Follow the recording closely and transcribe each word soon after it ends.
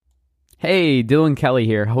Hey, Dylan Kelly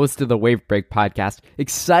here, host of the Wave Break podcast.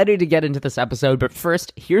 Excited to get into this episode, but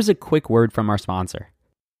first, here's a quick word from our sponsor.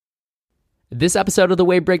 This episode of the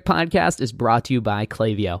Wave Break podcast is brought to you by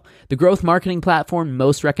Klaviyo, the growth marketing platform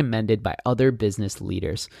most recommended by other business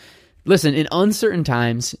leaders. Listen, in uncertain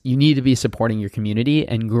times, you need to be supporting your community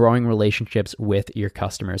and growing relationships with your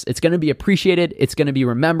customers. It's going to be appreciated, it's going to be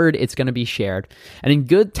remembered, it's going to be shared. And in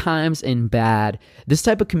good times and bad, this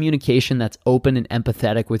type of communication that's open and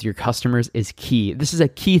empathetic with your customers is key. This is a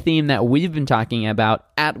key theme that we've been talking about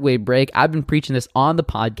at Wave Break. I've been preaching this on the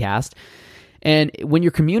podcast. And when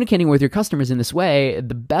you're communicating with your customers in this way,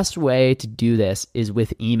 the best way to do this is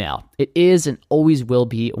with email. It is and always will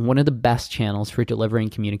be one of the best channels for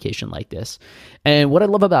delivering communication like this. And what I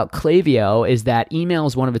love about Klaviyo is that email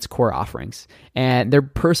is one of its core offerings. And their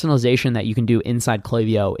personalization that you can do inside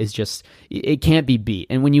Klaviyo is just, it can't be beat.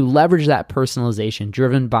 And when you leverage that personalization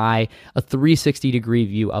driven by a 360-degree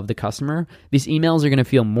view of the customer, these emails are going to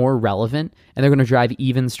feel more relevant and they're going to drive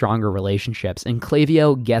even stronger relationships. And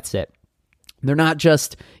Klaviyo gets it. They're not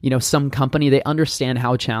just, some company. They understand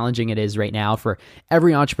how challenging it is right now for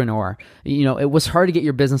every entrepreneur. It was hard to get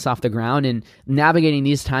your business off the ground, and navigating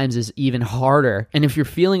these times is even harder. And if you're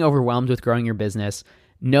feeling overwhelmed with growing your business,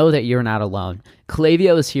 know that you're not alone.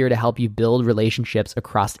 Klaviyo is here to help you build relationships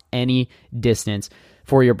across any distance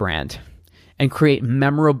for your brand and create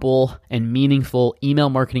memorable and meaningful email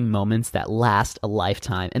marketing moments that last a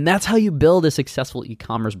lifetime. And that's how you build a successful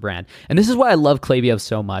e-commerce brand. And this is why I love Klaviyo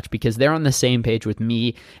so much, because they're on the same page with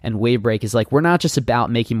me and Wave Break. Is like, we're not just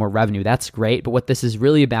about making more revenue. That's great. But what this is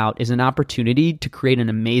really about is an opportunity to create an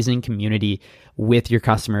amazing community with your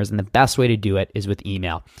customers. And the best way to do it is with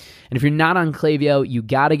email. And if you're not on Klaviyo, you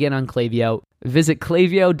got to get on Klaviyo. Visit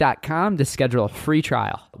klaviyo.com to schedule a free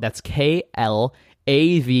trial. That's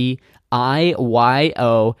KLAVIYO.com.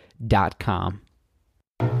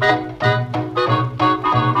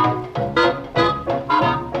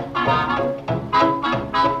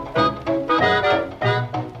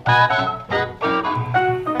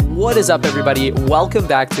 What is up, everybody? Welcome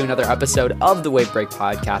back to another episode of the Wave Break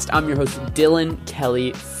podcast. I'm your host, Dylan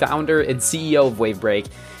Kelly, founder and CEO of Wave Break.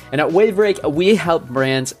 And at Wave Break, we help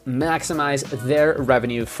brands maximize their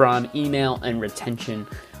revenue from email and retention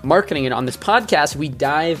marketing. And on this podcast, we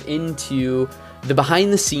dive into the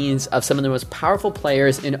behind the scenes of some of the most powerful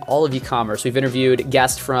players in all of e-commerce. We've interviewed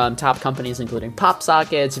guests from top companies including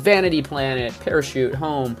PopSockets, Vanity Planet, Parachute,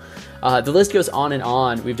 Home. The list goes on and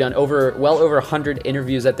on. We've done well over 100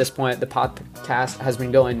 interviews at this point. The podcast has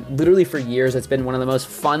been going literally for years. It's been one of the most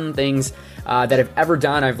fun things that I've ever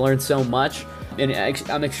done. I've learned so much. And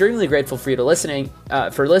I'm extremely grateful for you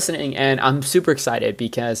for listening, and I'm super excited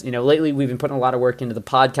because, lately we've been putting a lot of work into the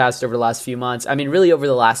podcast over the last few months. I mean, really over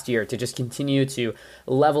the last year, to just continue to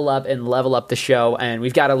level up the show, and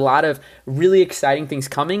we've got a lot of really exciting things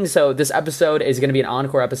coming. So this episode is going to be an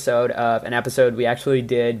encore episode of an episode we actually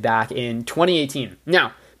did back in 2018.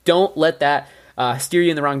 Now, don't let that steer you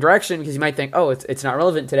in the wrong direction, because you might think, oh, it's not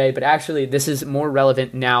relevant today, but actually this is more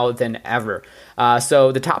relevant now than ever.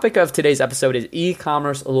 So the topic of today's episode is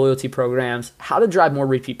e-commerce loyalty programs, how to drive more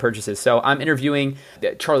repeat purchases. So I'm interviewing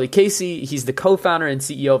Charlie Casey. He's the co-founder and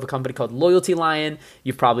CEO of a company called Loyalty Lion.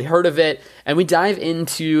 You've probably heard of it. And we dive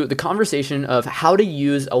into the conversation of how to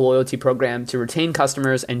use a loyalty program to retain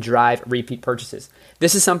customers and drive repeat purchases.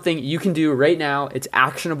 This is something you can do right now. It's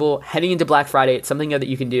actionable heading into Black Friday. It's something that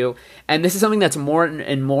you can do. And this is something that's more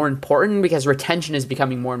and more important because retention is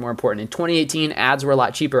becoming more and more important. In 2018, ads were a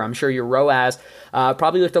lot cheaper. I'm sure your ROAS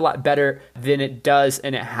probably looked a lot better than it does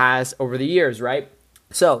and it has over the years, right?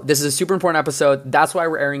 So this is a super important episode. That's why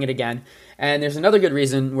we're airing it again. And there's another good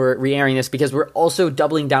reason we're re-airing this, because we're also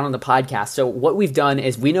doubling down on the podcast. So what we've done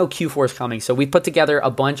is, we know Q4 is coming. So we put together a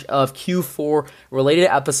bunch of Q4 related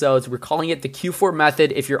episodes. We're calling it the Q4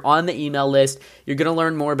 method. If you're on the email list, you're going to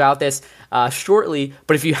learn more about this shortly.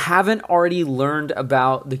 But if you haven't already learned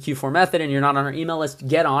about the Q4 method and you're not on our email list,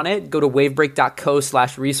 get on it. Go to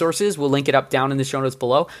wavebreak.co/resources. We'll link it up down in the show notes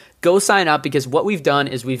below. Go sign up, because what we've done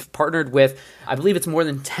is we've partnered with, I believe it's more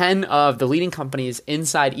than 10 of the leading companies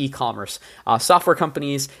inside e-commerce. Software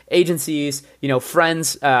companies, agencies,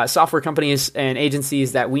 friends, software companies and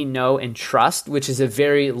agencies that we know and trust, which is a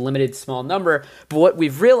very limited, small number. But what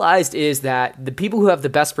we've realized is that the people who have the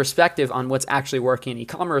best perspective on what's actually working in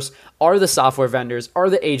e-commerce are the software vendors, are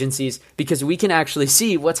the agencies, because we can actually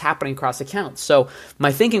see what's happening across accounts. So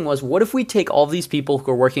my thinking was, what if we take all these people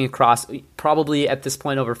who are working across probably at this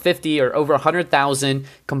point over 50 or over 100,000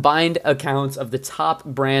 combined accounts of the top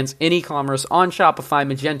brands in e-commerce on Shopify,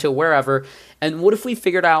 Magento, wherever, and what if we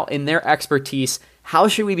figured out in their expertise how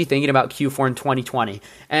should we be thinking about Q4 in 2020?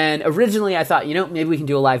 And originally I thought, maybe we can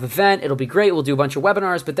do a live event. It'll be great. We'll do a bunch of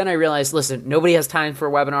webinars. But then I realized, listen, nobody has time for a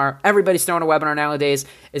webinar. Everybody's throwing a webinar nowadays.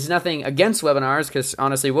 It's nothing against webinars, because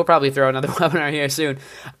honestly, we'll probably throw another webinar here soon.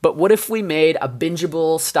 But what if we made a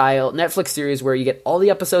bingeable style Netflix series where you get all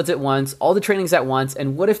the episodes at once, all the trainings at once,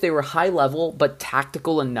 and what if they were high level but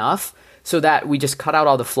tactical enough so that we just cut out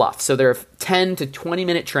all the fluff? So there are 10 to 20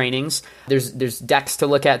 minute trainings. There's decks to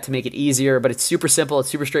look at to make it easier, but it's super simple. It's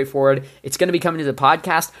super straightforward. It's going to be coming to the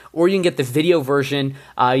podcast, or you can get the video version.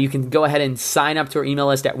 You can go ahead and sign up to our email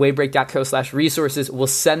list at wavebreak.co/resources. We'll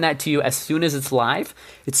send that to you as soon as it's live.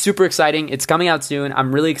 It's super exciting. It's coming out soon.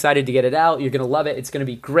 I'm really excited to get it out. You're going to love it. It's going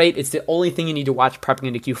to be great. It's the only thing you need to watch prepping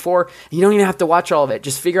into Q4. You don't even have to watch all of it.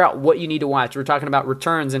 Just figure out what you need to watch. We're talking about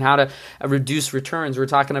returns and how to reduce returns. We're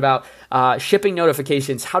talking about shipping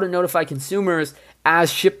notifications, how to notify consumers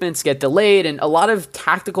as shipments get delayed, and a lot of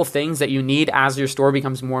tactical things that you need as your store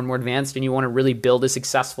becomes more and more advanced and you want to really build a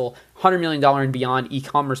successful $100 million and beyond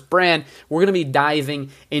e-commerce brand. We're going to be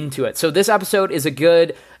diving into it. So this episode is a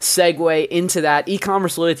good segue into that,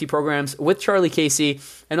 e-commerce loyalty programs with Charlie Casey.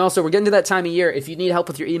 And also, we're getting to that time of year. If you need help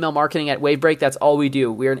with your email marketing at Wavebreak, that's all we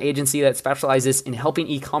do. We're an agency that specializes in helping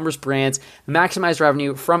e-commerce brands maximize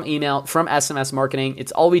revenue from email, from SMS marketing.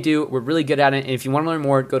 It's all we do. We're really good at it. And if you want to learn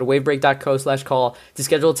more, go to wavebreak.co/call to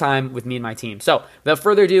schedule a time with me and my team. So without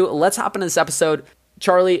further ado, let's hop into this episode.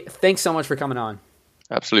 Charlie, thanks so much for coming on.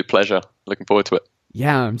 Absolute pleasure. Looking forward to it.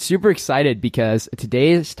 Yeah, I'm super excited because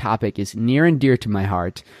today's topic is near and dear to my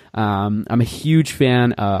heart. I'm a huge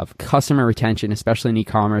fan of customer retention, especially in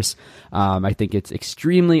e-commerce. I think it's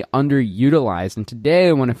extremely underutilized. And today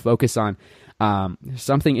I want to focus on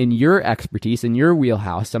something in your expertise, in your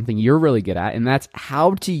wheelhouse, something you're really good at, and that's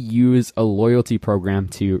how to use a loyalty program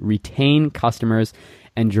to retain customers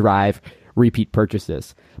and drive repeat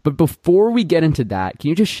purchases. But before we get into that, can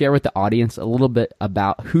you just share with the audience a little bit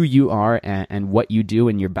about who you are and what you do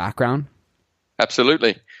and your background?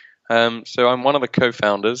 Absolutely. So I'm one of the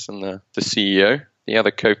co-founders and the CEO. The other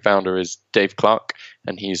co-founder is Dave Clark,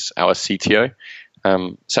 and he's our CTO.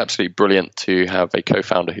 It's absolutely brilliant to have a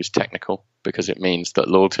co-founder who's technical, because it means that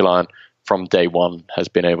Loyalty Lion from day one has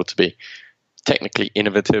been able to be technically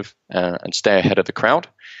innovative and stay ahead of the crowd.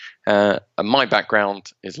 And my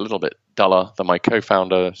background is a little bit duller than my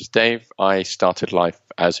co-founder's, Dave. I started life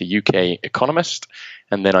as a UK economist,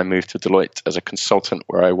 and then I moved to Deloitte as a consultant,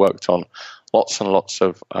 where I worked on lots and lots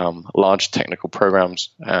of large technical programs,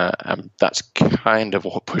 and that's kind of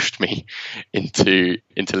what pushed me into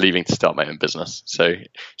leaving to start my own business. So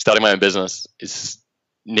starting my own business is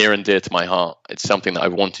near and dear to my heart. It's something that I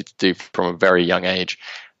wanted to do from a very young age,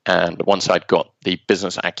 and once I'd got the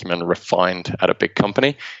business acumen refined at a big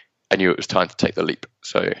company, I knew it was time to take the leap.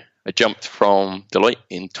 So I jumped from Deloitte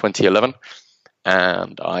in 2011,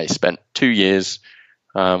 and I spent 2 years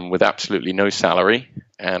with absolutely no salary,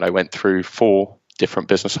 and I went through 4 different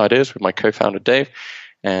business ideas with my co-founder Dave,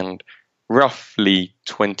 and roughly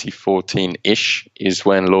 2014-ish is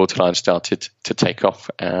when Loyalty Lion started to take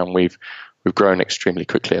off, and we've grown extremely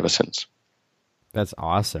quickly ever since. That's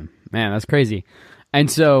awesome. Man, that's crazy.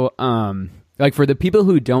 And so, like, for the people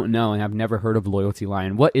who don't know and have never heard of Loyalty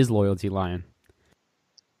Lion, what is Loyalty Lion?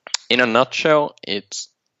 In a nutshell, it's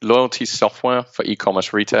loyalty software for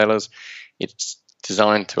e-commerce retailers. It's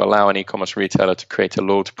designed to allow an e-commerce retailer to create a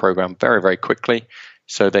loyalty program very, very quickly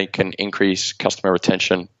so they can increase customer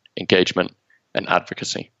retention, engagement, and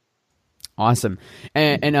advocacy. Awesome.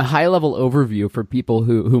 And a high-level overview for people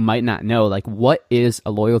who might not know, like, what is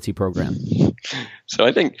a loyalty program? So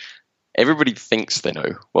I think everybody thinks they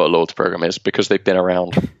know what a loyalty program is because they've been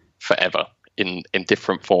around forever in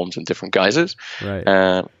different forms and different guises.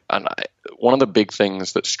 Right. One of the big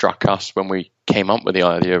things that struck us when we came up with the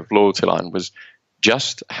idea of Loyalty Lion was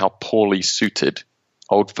just how poorly suited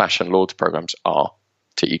old-fashioned loyalty programs are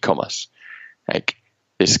to e-commerce. Like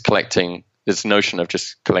this notion of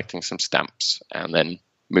just collecting some stamps and then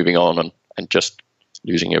moving on and just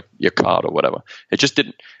using your card or whatever. It just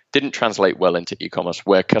didn't translate well into e-commerce,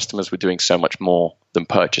 where customers were doing so much more than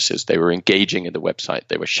purchases. They were engaging in the website.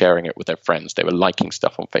 They were sharing it with their friends. They were liking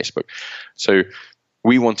stuff on Facebook. So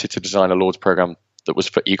we wanted to design a loyalty program that was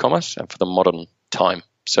for e-commerce and for the modern time.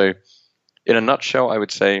 So in a nutshell, I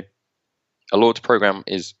would say a loyalty program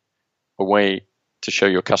is a way to show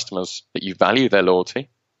your customers that you value their loyalty,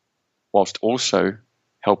 whilst also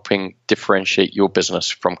helping differentiate your business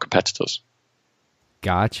from competitors.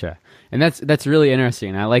 Gotcha. And that's really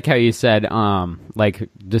interesting. I like how you said, like,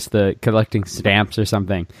 just the collecting stamps or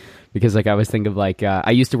something, because, like, I was thinking of, like, I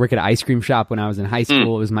used to work at an ice cream shop when I was in high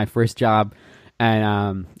school. It was my first job.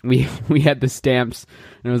 and we had the stamps,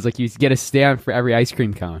 and it was like you get a stamp for every ice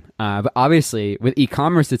cream cone. But obviously, with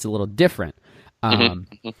e-commerce, it's a little different.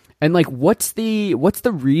 And like, what's the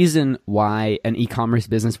reason why an e-commerce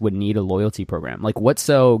business would need a loyalty program? Like, what's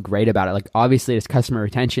so great about it? Like, obviously, it's customer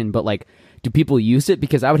retention, but like, do people use it?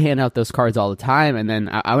 Because I would hand out those cards all the time, and then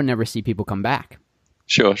I would never see people come back.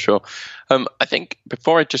 Sure. I think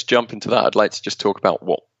before I just jump into that, I'd like to just talk about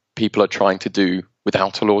what people are trying to do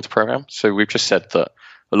without a loyalty program. So we've just said that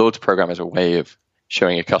a loyalty program is a way of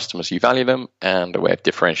showing your customers you value them and a way of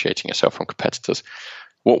differentiating yourself from competitors.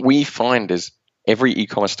 What we find is every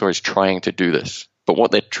e-commerce store is trying to do this, but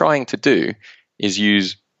what they're trying to do is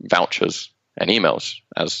use vouchers and emails,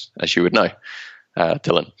 as you would know,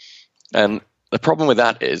 Dylan. And the problem with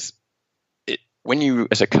that is when you,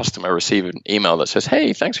 as a customer, receive an email that says,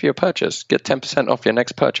 hey, thanks for your purchase, get 10% off your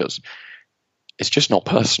next purchase, it's just not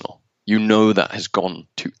personal. You know that has gone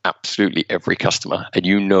to absolutely every customer, and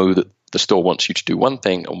you know that the store wants you to do one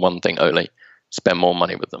thing and one thing only, spend more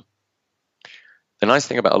money with them. The nice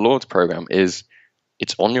thing about a loyalty program is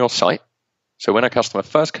it's on your site. So when a customer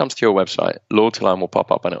first comes to your website, loyalty line will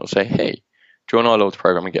pop up and it will say, hey, join our loyalty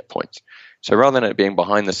program and get points. So rather than it being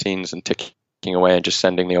behind the scenes and ticking away and just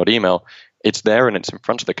sending the odd email, it's there and it's in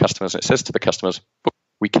front of the customers. And it says to the customers,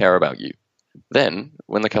 we care about you. Then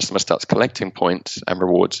when the customer starts collecting points and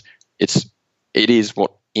rewards, it is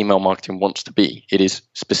what email marketing wants to be. It is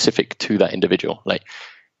specific to that individual. Like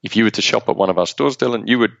if you were to shop at one of our stores, Dylan,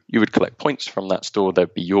 you would collect points from that store.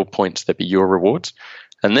 There'd be your points, there'd be your rewards.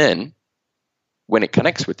 And then when it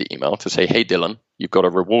connects with the email to say, hey, Dylan, you've got a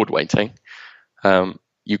reward waiting,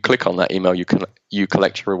 you click on that email, you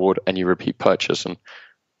collect your reward and you repeat purchase. And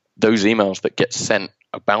those emails that get sent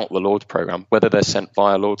about the loyalty program, whether they're sent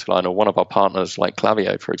via loyalty line or one of our partners like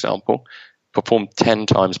Klaviyo, for example, perform 10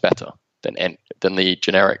 times better than the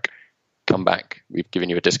generic come back, we've given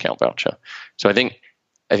you a discount voucher. So I think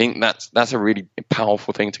that's a really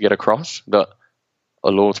powerful thing to get across, that a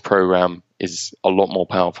loyalty program is a lot more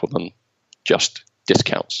powerful than just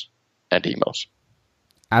discounts and emails.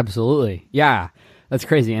 Absolutely. Yeah, that's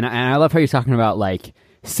crazy. And I love how you're talking about like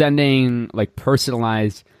sending like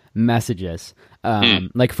personalized messages.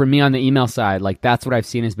 Like for me on the email side, like that's what I've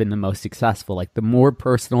seen has been the most successful. Like the more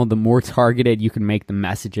personal, the more targeted you can make the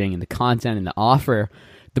messaging and the content and the offer,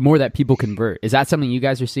 the more that people convert. Is that something you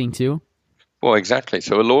guys are seeing too? Well, exactly.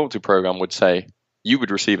 So a loyalty program would say, you would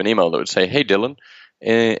receive an email that would say, hey, Dylan,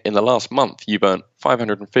 in the last month, you've earned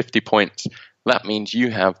 550 points. That means you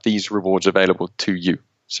have these rewards available to you.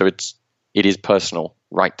 So it is personal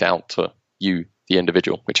right down to you, the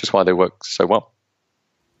individual, which is why they work so well.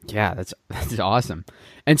 Yeah, that's awesome.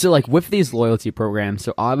 And so like with these loyalty programs,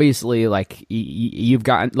 so obviously like you've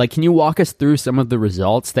gotten, like, can you walk us through some of the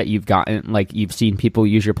results that you've gotten, like you've seen people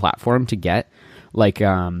use your platform to get? Like,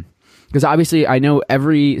 because obviously I know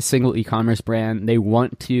every single e-commerce brand, they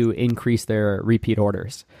want to increase their repeat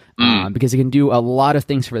orders because it can do a lot of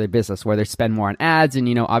things for their business, where they spend more on ads. And,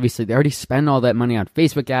 you know, obviously they already spend all that money on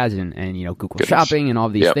Facebook ads and you know, Google Shopping and all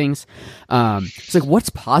these things. So like what's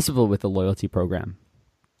possible with a loyalty program?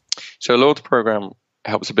 So a loyalty program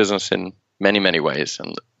helps a business in many, many ways.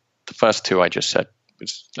 And the first two I just said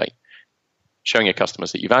was like showing your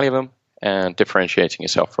customers that you value them and differentiating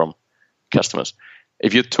yourself from customers.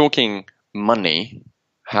 If you're talking money,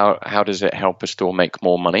 how does it help a store make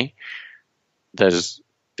more money?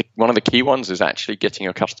 One of the key ones is actually getting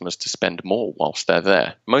your customers to spend more whilst they're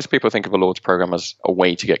there. Most people think of a loyalty program as a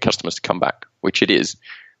way to get customers to come back, which it is.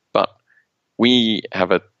 But we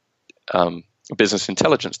have a business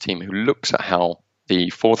intelligence team who looks at how the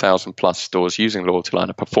 4,000 plus stores using Loyalty Line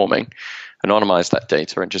are performing, anonymize that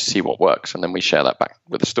data and just see what works. And then we share that back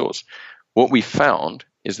with the stores. What we found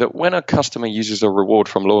is that when a customer uses a reward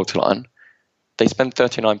from Loyalty Line, they spend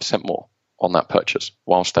 39% more on that purchase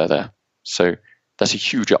whilst they're there. So that's a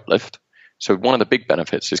huge uplift. So one of the big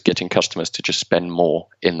benefits is getting customers to just spend more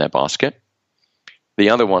in their basket.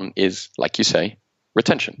 The other one is, like you say,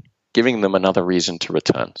 retention, giving them another reason to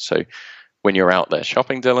return. So when you're out there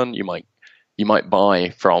shopping, Dylan, you might buy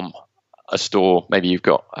from a store. Maybe you've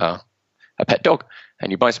got a pet dog,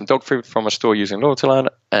 and you buy some dog food from a store using Loyalty Line,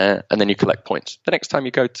 and then you collect points. The next time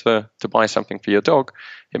you go to buy something for your dog,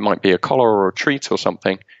 it might be a collar or a treat or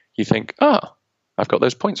something. You think, I've got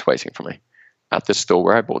those points waiting for me at this store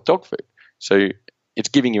where I bought dog food. So it's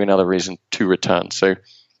giving you another reason to return. So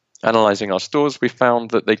analyzing our stores, we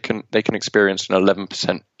found that they can experience an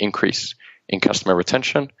 11% increase in customer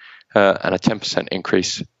retention and a 10%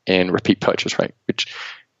 increase in repeat purchase rate, which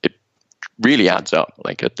it really adds up.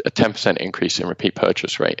 Like a 10% increase in repeat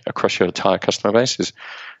purchase rate across your entire customer base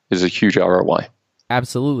is a huge ROI.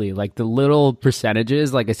 Absolutely. Like the little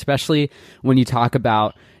percentages, like especially when you talk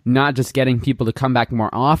about not just getting people to come back more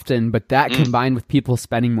often, but that combined with people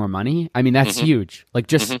spending more money. I mean, that's huge. Like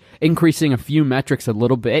just increasing a few metrics a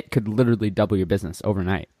little bit could literally double your business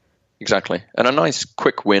overnight. Exactly. And a nice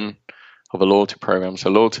quick win of a loyalty program. So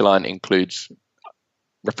Loyalty Line includes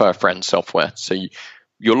refer a friend software. So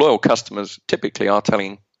your loyal customers typically are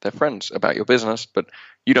telling their friends about your business, but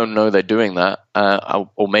you don't know they're doing that,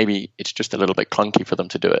 or maybe it's just a little bit clunky for them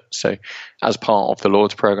to do it. So as part of the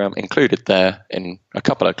loyalty program included there, in a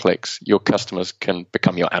couple of clicks, your customers can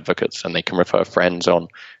become your advocates, and they can refer friends on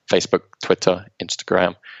Facebook, Twitter,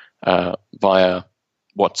 Instagram, via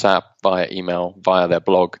WhatsApp, via email, via their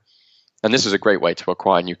blog. And this is a great way to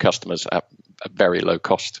acquire new customers at a very low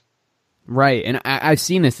cost. Right. And I've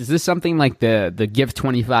seen this. Is this something like the give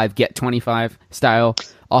 25, get 25 style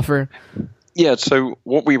offer? Yeah, so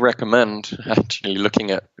what we recommend, actually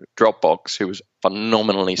looking at Dropbox, who was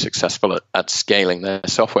phenomenally successful at scaling their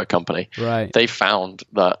software company, right? They found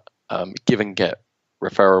that give and get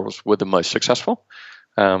referrals were the most successful.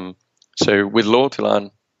 So with Loyalty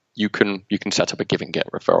Line, you can set up a give and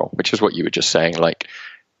get referral, which is what you were just saying, like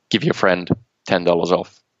give your friend $10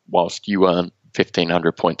 off whilst you earn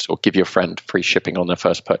 1,500 points, or give your friend free shipping on their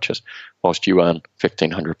first purchase whilst you earn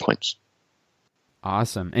 1,500 points.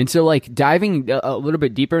 Awesome. And so like diving a little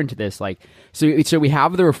bit deeper into this, like, so we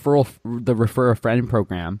have the refer a friend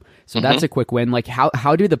program. So that's a quick win. Like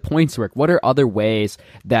how do the points work? What are other ways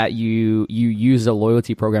that you use a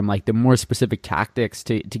loyalty program, like the more specific tactics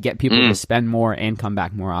to get people to spend more and come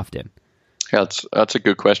back more often? Yeah, that's a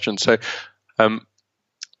good question. So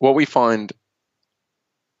what we find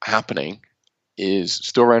happening is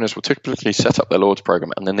store owners will typically set up their loyalty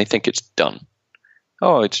program and then they think it's done.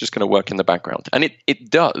 Oh, it's just going to work in the background. And it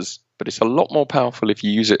does, but it's a lot more powerful if you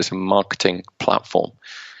use it as a marketing platform.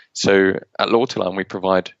 So at Loyalty Line, we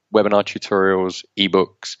provide webinar tutorials,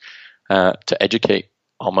 ebooks to educate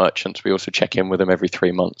our merchants. We also check in with them every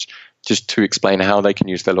 3 months just to explain how they can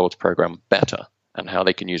use their loyalty program better and how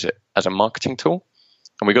they can use it as a marketing tool.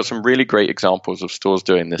 And we got some really great examples of stores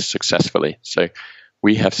doing this successfully. So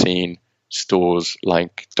we have seen stores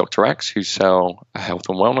like Dr. Axe, who sell health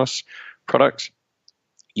and wellness products,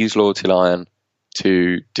 use Loyalty Line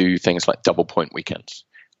to do things like double point weekends,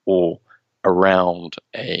 or around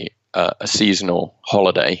a seasonal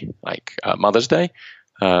holiday like Mother's Day,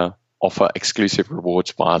 offer exclusive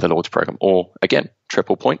rewards via the loyalty program, or again,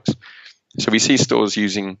 triple points. So we see stores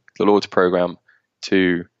using the loyalty program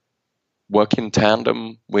to work in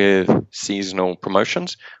tandem with seasonal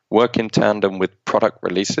promotions, work in tandem with product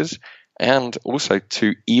releases, and also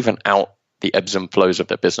to even out the ebbs and flows of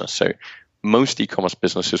their business. So most e-commerce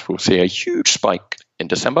businesses will see a huge spike in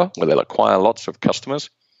December where they'll acquire lots of customers,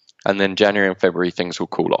 and then January and February things will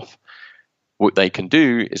cool off. What they can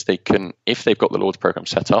do is they can, if they've got the loyalty program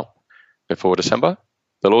set up before December,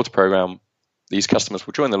 the loyalty program, these customers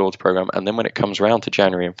will join the loyalty program, and then when it comes around to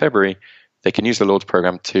January and February, they can use the loyalty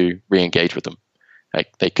program to re-engage with them.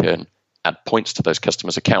 Like they can add points to those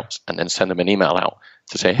customers' accounts and then send them an email out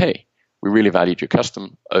to say, hey, we really valued your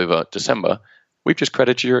custom over December. We've just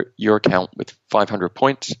credited your account with 500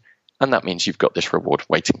 points, and that means you've got this reward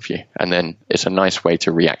waiting for you. And then it's a nice way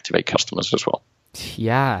to reactivate customers as well.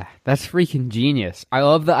 Yeah, that's freaking genius. I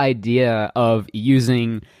love the idea of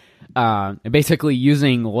using basically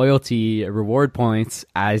using loyalty reward points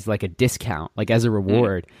as like a discount, like as a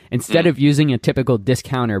reward, instead of using a typical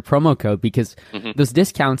discount or promo code, because those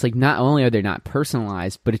discounts, like not only are they not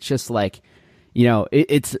personalized, but it's just like, you know,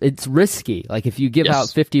 it's risky. Like if you give out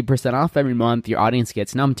 50% off every month, your audience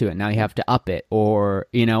gets numb to it. Now you have to up it, or,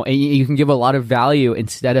 you know, and you can give a lot of value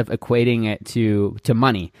instead of equating it to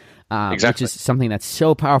money. Which is something that's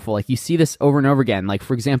so powerful. Like you see this over and over again. Like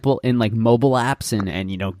for example, in like mobile apps and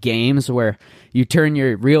you know, games where you turn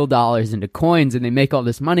your real dollars into coins and they make all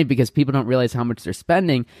this money because people don't realize how much they're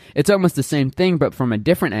spending. It's almost the same thing, but from a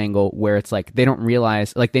different angle, where it's like they don't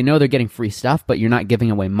realize, like they know they're getting free stuff, but you're not giving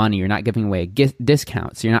away money. You're not giving away a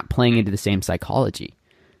discount. So you're not playing into the same psychology.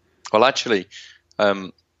 Well, actually,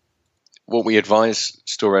 what we advise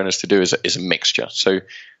store owners to do is a mixture. So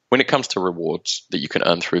when it comes to rewards that you can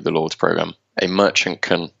earn through the loyalty program, a merchant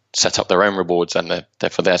can set up their own rewards, and they're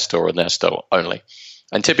for their store and their store only.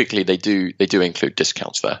 And typically they do include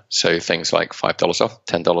discounts there. So things like $5 off,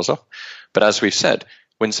 $10 off. But as we've said,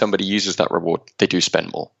 when somebody uses that reward, they do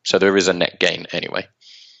spend more. So there is a net gain anyway.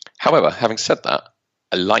 However, having said that,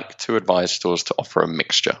 I like to advise stores to offer a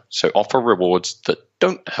mixture. So offer rewards that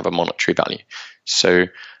don't have a monetary value. So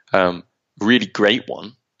really great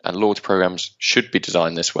one, and loyalty programs should be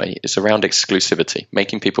designed this way, is around exclusivity,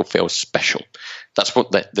 making people feel special. That's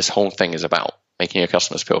what this whole thing is about. making your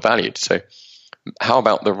customers feel valued. So how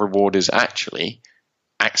about the reward is actually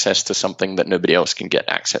access to something that nobody else can get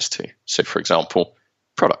access to? So for example,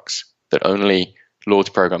 products that only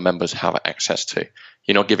loyalty program members have access to.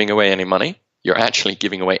 You're not giving away any money. You're actually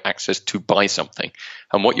giving away access to buy something.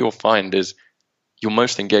 And what you'll find is your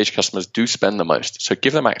most engaged customers do spend the most. So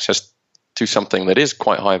give them access to something that is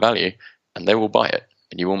quite high value, and they will buy it,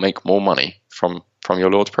 and you will make more money from your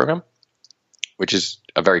loyalty program, which is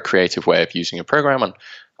a very creative way of using a program, and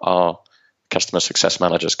our customer success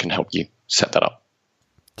managers can help you set that up.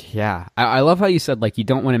 Yeah, I love how you said like you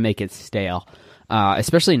don't want to make it stale,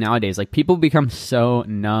 especially nowadays. Like people become so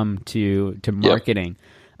numb to marketing,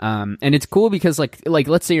 and it's cool because like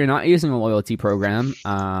let's say you're not using a loyalty program,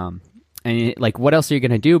 and like what else are you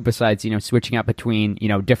going to do besides switching up between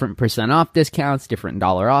different % off discounts, different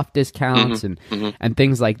dollar off discounts, and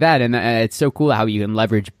things like that. And it's so cool how you can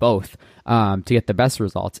leverage both to get the best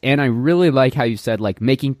results. And I really like how you said like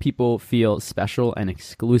making people feel special and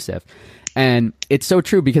exclusive. And it's so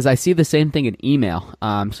true because I see the same thing in email.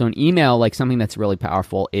 So in email, like something that's really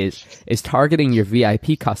powerful is targeting your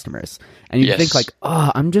VIP customers. And you think like,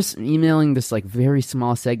 oh, I'm just emailing this like very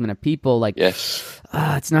small segment of people. Like,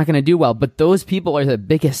 it's not going to do well. But those people are the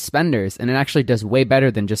biggest spenders, and it actually does way better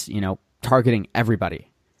than just targeting everybody.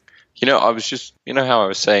 I was just, how I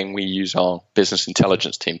was saying we use our business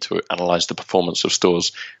intelligence team to analyze the performance of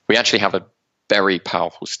stores. We actually have a very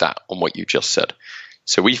powerful stat on what you just said.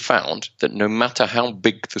 So we found that no matter how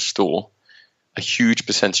big the store, a huge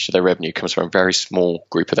percentage of their revenue comes from a very small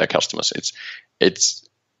group of their customers. It's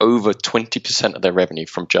over 20% of their revenue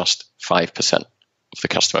from just 5% of the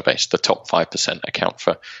customer base. The top 5% account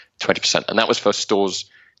for 20%. And that was for stores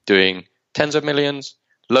doing tens of millions,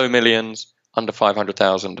 low millions, under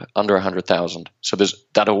 500,000, under 100,000. So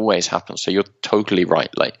that always happens. So you're totally right.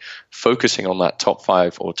 Like focusing on that top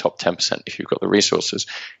 5 or top 10%, if you've got the resources,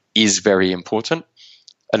 is very important.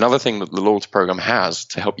 Another thing that the loyalty program has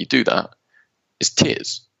to help you do that is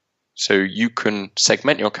tiers. So you can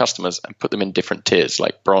segment your customers and put them in different tiers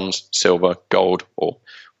like bronze, silver, gold, or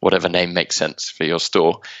whatever name makes sense for your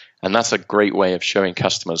store. And that's a great way of showing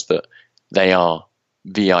customers that they are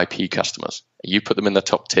VIP customers. You put them in the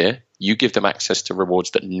top tier, you give them access to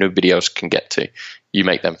rewards that nobody else can get to. You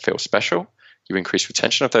make them feel special, you increase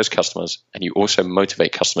retention of those customers, and you also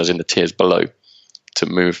motivate customers in the tiers below to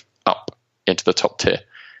move up into the top tier.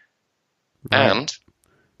 Right. And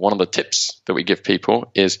one of the tips that we give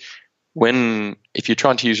people is if you're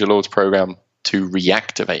trying to use your loyalty program to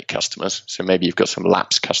reactivate customers, so maybe you've got some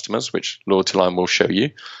lapsed customers, which Loyalty Line will show you.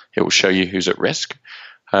 It will show you who's at risk.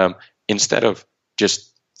 Instead of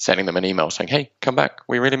just sending them an email saying, hey, come back,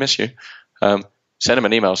 we really miss you. Send them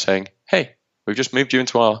an email saying, hey, we've just moved you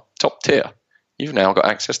into our top tier. You've now got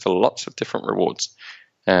access to lots of different rewards.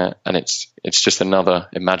 And it's just another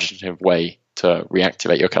imaginative way to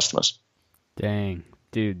reactivate your customers. Dang,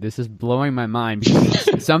 dude, this is blowing my mind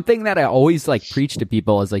because something that I always like preach to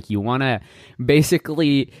people is like you want to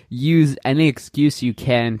basically use any excuse you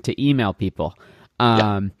can to email people.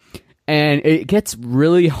 And it gets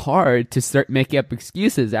really hard to start making up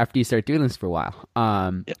excuses after you start doing this for a while.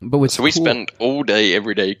 But we spend all day,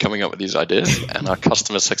 every day coming up with these ideas, and our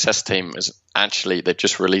customer success team they've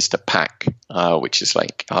just released a pack, which is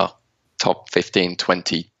like our top 15,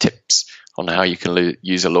 20 tips on how you can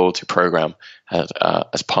use a loyalty program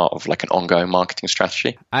as part of like an ongoing marketing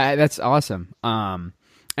strategy. That's awesome. And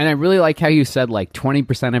I really like how you said like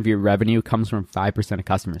 20% of your revenue comes from 5% of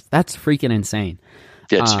customers. That's freaking insane.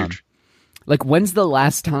 Yeah, it's huge. Like when's the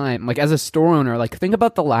last time, like as a store owner, like think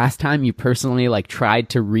about the last time you personally like tried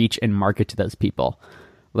to reach and market to those people.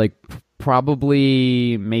 Like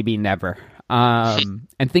probably maybe never. And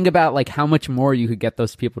think about like how much more you could get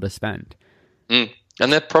those people to spend.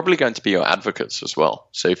 And they're probably going to be your advocates as well.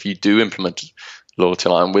 So if you do implement Loyalty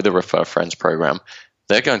Line with a Refer Friends program,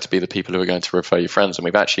 they're going to be the people who are going to refer your friends. And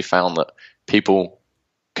we've actually found that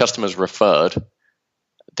customers referred,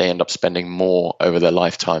 they end up spending more over their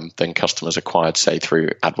lifetime than customers acquired, say,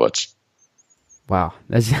 through AdWords. Wow,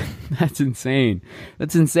 that's insane.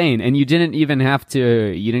 That's insane. And you didn't even have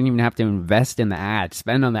to invest in the ad,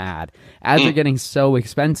 spend on the ad. Ads are getting so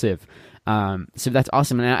expensive. So that's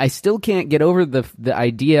awesome. And I still can't get over the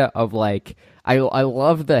idea of like, I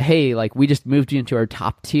love hey, like we just moved you into our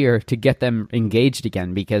top tier to get them engaged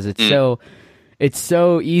again, because it's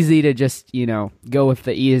so easy to just, go with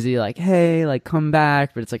the easy, like, hey, like come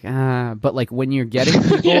back. But it's like, but like when you're getting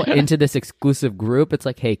people into this exclusive group, it's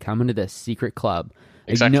like, hey, come into this secret club.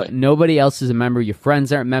 Like, exactly. Nobody else is a member. Your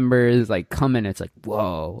friends aren't members. Like come in. It's like,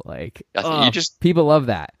 whoa, like people love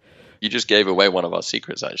that. You just gave away one of our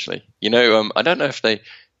secrets, actually. I don't know if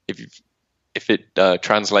if it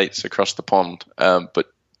translates across the pond. But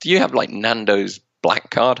do you have like Nando's Black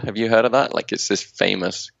Card? Have you heard of that? Like, it's this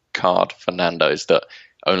famous card for Nando's that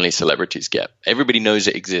only celebrities get. Everybody knows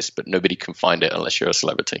it exists, but nobody can find it unless you're a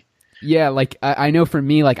celebrity. Yeah, like I know for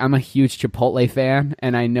me, like I'm a huge Chipotle fan,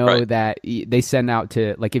 and I know that they send out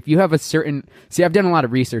to, like, if you have a certain, see, I've done a lot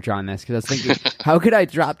of research on this because I was thinking, how could I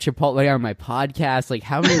drop Chipotle on my podcast? Like,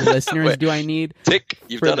 how many listeners do I need? Tick,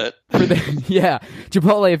 you've done it. Yeah,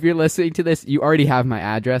 Chipotle, if you're listening to this, you already have my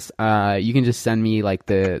address. You can just send me like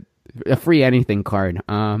a free anything card.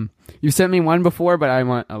 You sent me one before, but I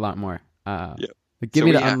want a lot more. Give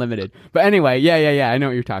me the unlimited. But anyway, yeah. I know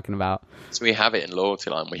what you're talking about. So we have it in Loyalty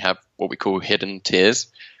Line. We have what we call hidden tiers.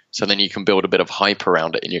 So then you can build a bit of hype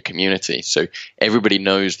around it in your community. So everybody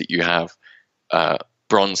knows that you have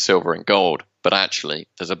bronze, silver, and gold. But actually,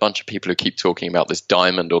 there's a bunch of people who keep talking about this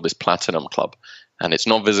diamond or this platinum club. And it's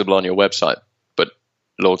not visible on your website. But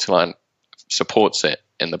Loyalty Line supports it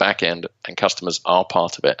in the back end, and customers are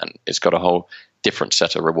part of it. And it's got a whole different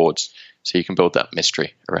set of rewards. So you can build that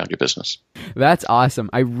mystery around your business. That's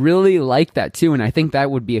awesome. I really like that too. And I think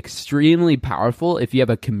that would be extremely powerful if you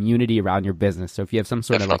have a community around your business. So if you have some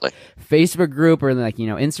sort of like Facebook group or like,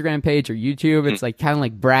 Instagram page or YouTube, it's like kind of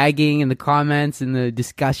like bragging in the comments and the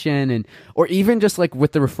discussion, and or even just like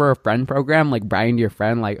with the refer a friend program, like bragging to your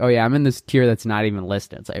friend, like, oh yeah, I'm in this tier that's not even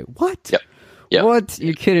listed. It's like, what? Yep. What?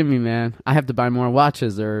 You're kidding me, man. I have to buy more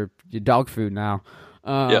watches or dog food now.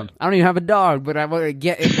 I don't even have a dog, but I want to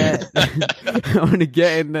get in that. I want to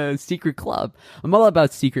get in the secret club. I'm all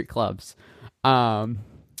about secret clubs. But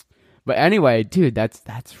anyway, dude, that's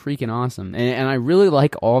freaking awesome, and I really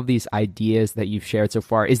like all of these ideas that you've shared so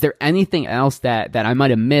far. Is there anything else that I might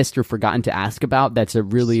have missed or forgotten to ask about? That's a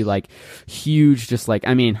really like huge, just like,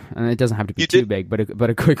 I mean, it doesn't have to be too big, but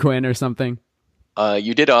a quick win or something.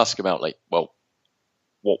 You did ask about like, well,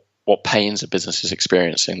 what pains a business is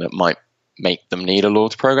experiencing that might make them need a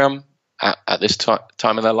loyalty program at this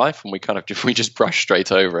time in their life, and we just brushed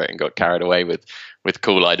straight over it and got carried away with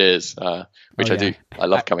cool ideas, which I do. I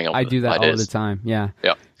love coming up with ideas. I do that all the time. Yeah.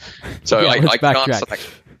 So I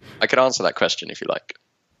could answer that question if you like.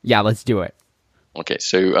 Yeah, let's do it. Okay,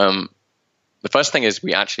 so the first thing is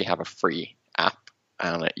we actually have a free app,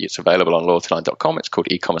 and it's available on loyaltyline.com. It's called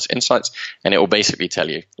E-commerce Insights, and it will basically tell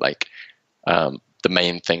you like the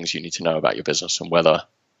main things you need to know about your business and whether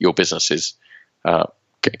your business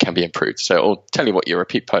can be improved. So it will tell you what your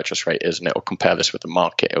repeat purchase rate is, and it will compare this with the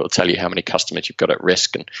market. It will tell you how many customers you've got at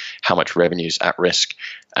risk and how much revenue is at risk.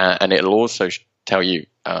 And it'll also tell you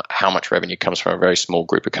how much revenue comes from a very small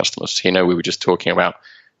group of customers. So, we were just talking about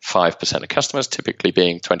 5% of customers typically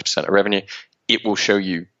being 20% of revenue. It will show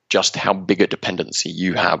you just how big a dependency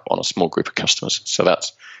you have on a small group of customers. So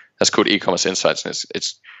that's called E-commerce Insights, and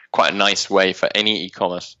it's quite a nice way for any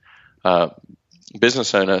e-commerce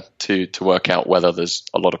business owner to work out whether there's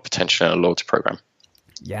a lot of potential in a loyalty program.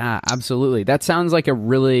 Yeah, absolutely. That sounds like a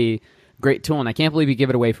really great tool, and I can't believe you give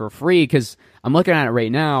it away for free, because I'm looking at it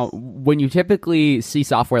right now. When you typically see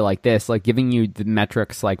software like this, like giving you the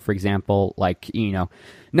metrics, like for example, like,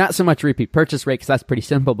 not so much repeat purchase rate, because that's pretty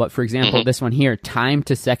simple, but for example, this one here, time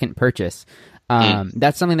to second purchase.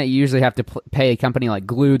 That's something that you usually have to pay a company like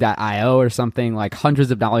Glue.io or something, like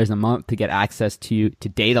hundreds of dollars a month to get access to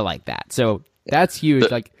data like that. So that's huge.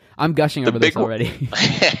 I'm gushing over this already.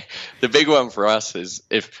 The big one for us is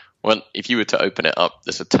if you were to open it up,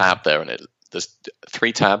 there's a tab there, and there's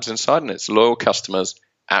 3 tabs inside, and it's loyal customers,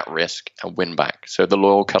 at risk, and win back. So the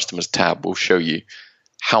loyal customers tab will show you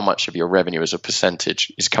how much of your revenue as a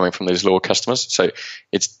percentage is coming from those loyal customers. So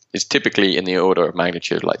it's typically in the order of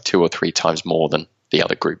magnitude like 2 or 3 times more than the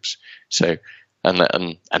other groups. So and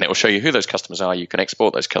it will show you who those customers are. You can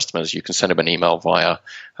export those customers. You can send them an email via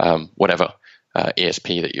whatever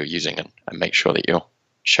ESP that you're using, and make sure that you're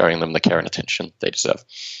showing them the care and attention they deserve.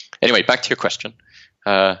 Anyway, back to your question.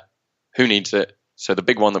 Who needs it? So the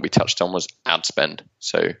big one that we touched on was ad spend.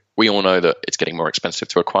 So we all know that it's getting more expensive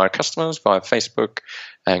to acquire customers via Facebook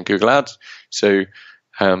and Google Ads. So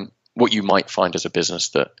what you might find as a business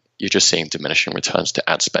that you're just seeing diminishing returns to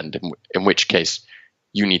ad spend, in which case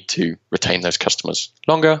you need to retain those customers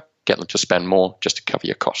longer, get them to spend more just to cover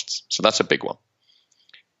your costs. So that's a big one.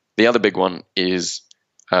 The other big one is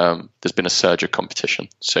there's been a surge of competition.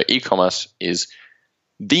 So e-commerce is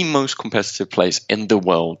the most competitive place in the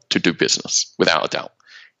world to do business, without a doubt.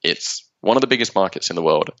 It's one of the biggest markets in the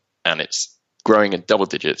world, and it's growing in double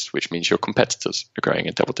digits, which means your competitors are growing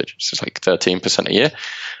in double digits. It's like 13% a year.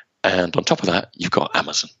 And on top of that, you've got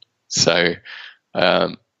Amazon. So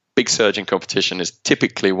big surge in competition is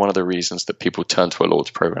typically one of the reasons that people turn to a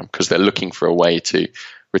loyalty program, because they're looking for a way to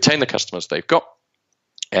retain the customers they've got,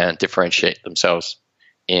 and differentiate themselves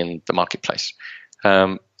in the marketplace.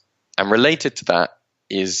 And related to that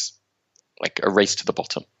is like a race to the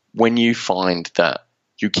bottom. When you find that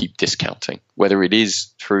you keep discounting, whether it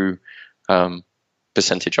is through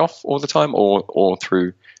percentage off all the time or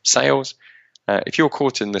through sales, if you're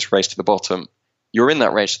caught in this race to the bottom, you're in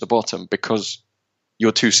that race to the bottom because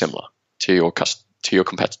you're too similar to your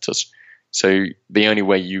competitors. So the only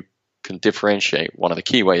way you can differentiate, one of the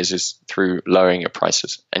key ways, is through lowering your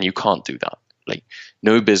prices, and you can't do that. Like,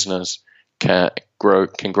 no business can grow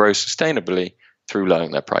sustainably through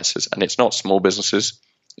lowering their prices, and it's not small businesses,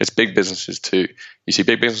 it's big businesses too. You see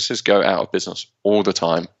big businesses go out of business all the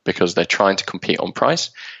time because they're trying to compete on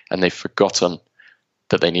price, and they've forgotten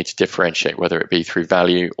that they need to differentiate, whether it be through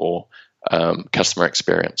value or customer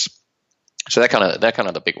experience. So they're kind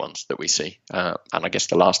of the big ones that we see. And I guess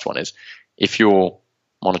the last one is, if you're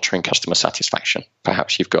monitoring customer satisfaction,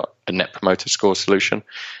 perhaps you've got a net promoter score solution,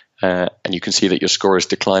 and you can see that your score is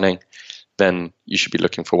declining, then you should be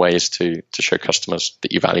looking for ways to show customers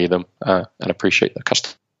that you value them and appreciate the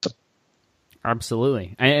customer.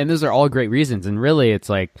 Absolutely. And those are all great reasons. And really, it's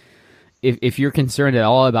like, if you're concerned at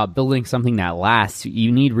all about building something that lasts,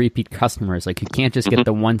 you need repeat customers. Like, you can't just get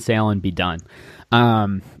the one sale and be done.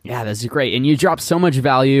 Yeah, this is great. And you dropped so much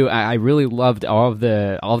value. I really loved all of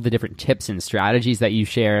the different tips and strategies that you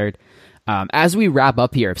shared. As we wrap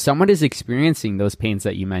up here, if someone is experiencing those pains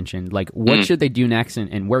that you mentioned, like, what should they do next,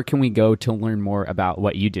 and where can we go to learn more about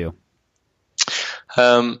what you do?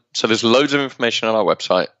 So there's loads of information on our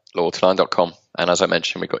website, loyaltyline.com. And as I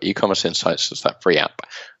mentioned, we've got e-commerce insights as that free app.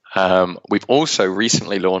 We've also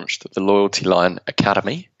recently launched the Loyalty Line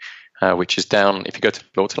Academy, which is down, if you go to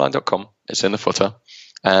loyaltyline.com, it's in the footer.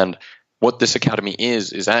 And what this academy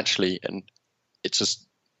is actually, it's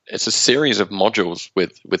a series of modules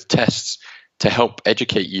with tests to help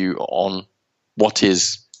educate you on what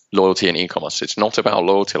is loyalty in e-commerce. It's not about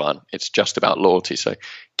Loyalty Line, it's just about loyalty. So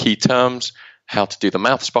key terms, how to do the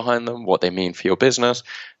maths behind them, what they mean for your business,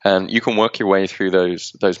 and you can work your way through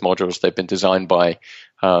those modules. They've been designed by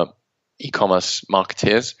e-commerce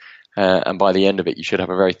marketeers, and by the end of it, you should have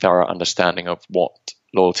a very thorough understanding of what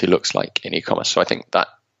loyalty looks like in e-commerce. So I think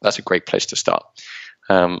that's a great place to start.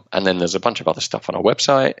 And then there's a bunch of other stuff on our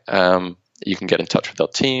website. You can get in touch with our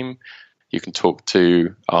team. You can talk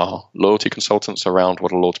to our loyalty consultants around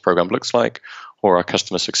what a loyalty program looks like, or our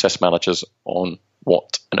customer success managers on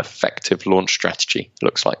what an effective launch strategy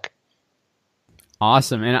looks like.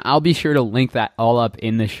 Awesome. And I'll be sure to link that all up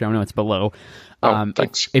in the show notes below.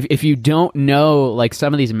 Thanks. If you don't know, like,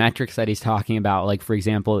 some of these metrics that he's talking about, like, for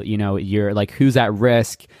example, you're like, who's at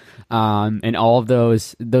risk, and all of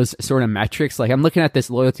those sort of metrics, like, I'm looking at this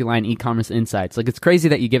Loyalty Line e-commerce insights. Like, it's crazy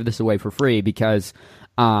that you give this away for free, because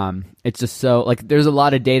it's just so, like, there's a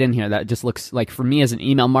lot of data in here that just looks like, for me as an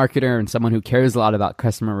email marketer and someone who cares a lot about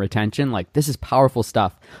customer retention, like, this is powerful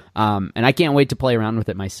stuff. And I can't wait to play around with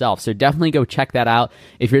it myself. So definitely go check that out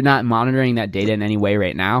if you're not monitoring that data in any way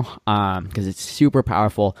right now, because it's super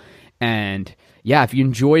powerful. And yeah, if you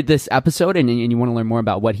enjoyed this episode and you want to learn more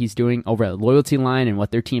about what he's doing over at Loyalty Line and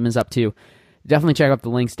what their team is up to, definitely check out the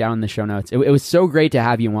links down in the show notes. It was so great to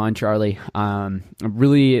have you on, Charlie. I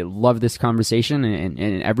really loved this conversation,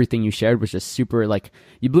 and everything you shared was just super, like,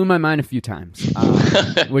 you blew my mind a few times,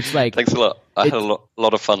 which, like, thanks a lot. I had a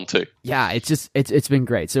lot of fun too. Yeah, it's been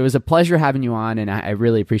great. So it was a pleasure having you on, and I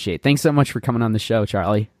really appreciate it. Thanks so much for coming on the show,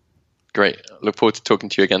 Charlie. Great. Look forward to talking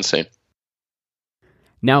to you again soon.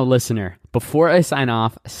 Now, listener, before I sign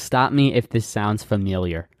off, stop me if this sounds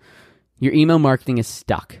familiar. Your email marketing is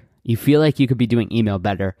stuck. You feel like you could be doing email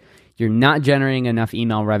better. You're not generating enough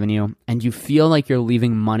email revenue, and you feel like you're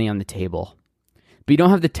leaving money on the table. But you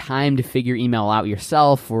don't have the time to figure email out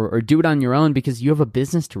yourself or do it on your own because you have a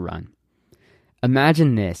business to run.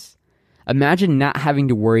 Imagine this. Imagine not having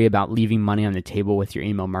to worry about leaving money on the table with your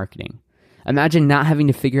email marketing. Imagine not having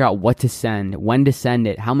to figure out what to send, when to send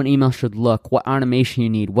it, how many emails should look, what automation you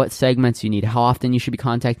need, what segments you need, how often you should be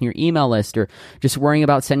contacting your email list, or just worrying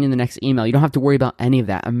about sending the next email. You don't have to worry about any of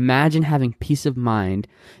that. Imagine having peace of mind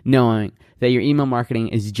knowing that your email marketing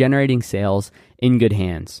is generating sales in good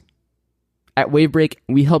hands. At Wavebreak,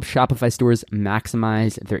 we help Shopify stores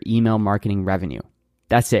maximize their email marketing revenue.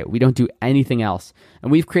 That's it. We don't do anything else.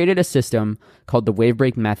 And we've created a system called the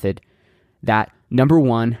Wavebreak method that, number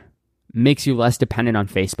one, makes you less dependent on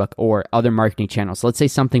Facebook or other marketing channels. Let's say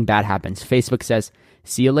something bad happens. Facebook says,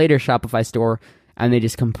 "See you later, Shopify store," and they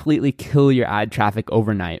just completely kill your ad traffic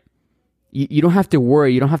overnight. You don't have to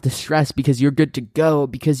worry. You don't have to stress because you're good to go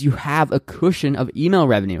because you have a cushion of email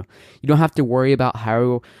revenue. You don't have to worry about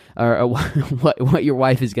how or what your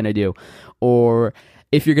wife is going to do, or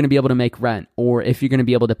if you're going to be able to make rent or if you're going to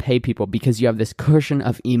be able to pay people, because you have this cushion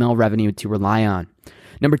of email revenue to rely on.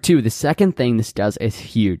 Number two, the second thing this does is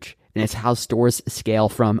huge, and it's how stores scale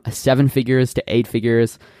from 7 figures to 8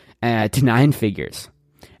 figures to 9 figures.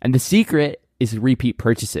 And the secret is repeat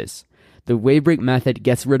purchases. The Wavebreak method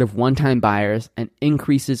gets rid of one-time buyers and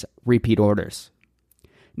increases repeat orders.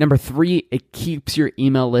 Number three, it keeps your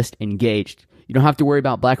email list engaged. You don't have to worry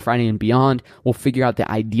about Black Friday and beyond. We'll figure out the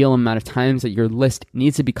ideal amount of times that your list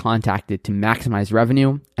needs to be contacted to maximize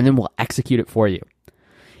revenue, and then we'll execute it for you.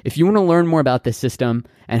 If you want to learn more about this system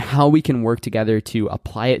and how we can work together to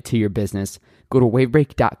apply it to your business, go to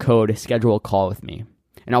wavebreak.co to schedule a call with me.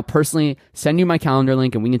 And I'll personally send you my calendar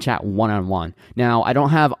link and we can chat one-on-one. Now, I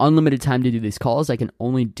don't have unlimited time to do these calls. I can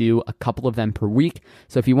only do a couple of them per week.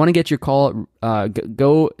 So if you want to get your call,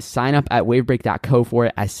 go sign up at wavebreak.co for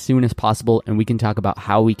it as soon as possible, and we can talk about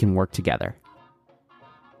how we can work together.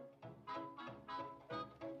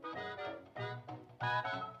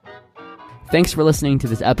 Thanks for listening to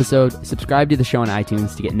this episode. Subscribe to the show on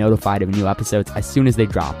iTunes to get notified of new episodes as soon as they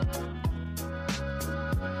drop.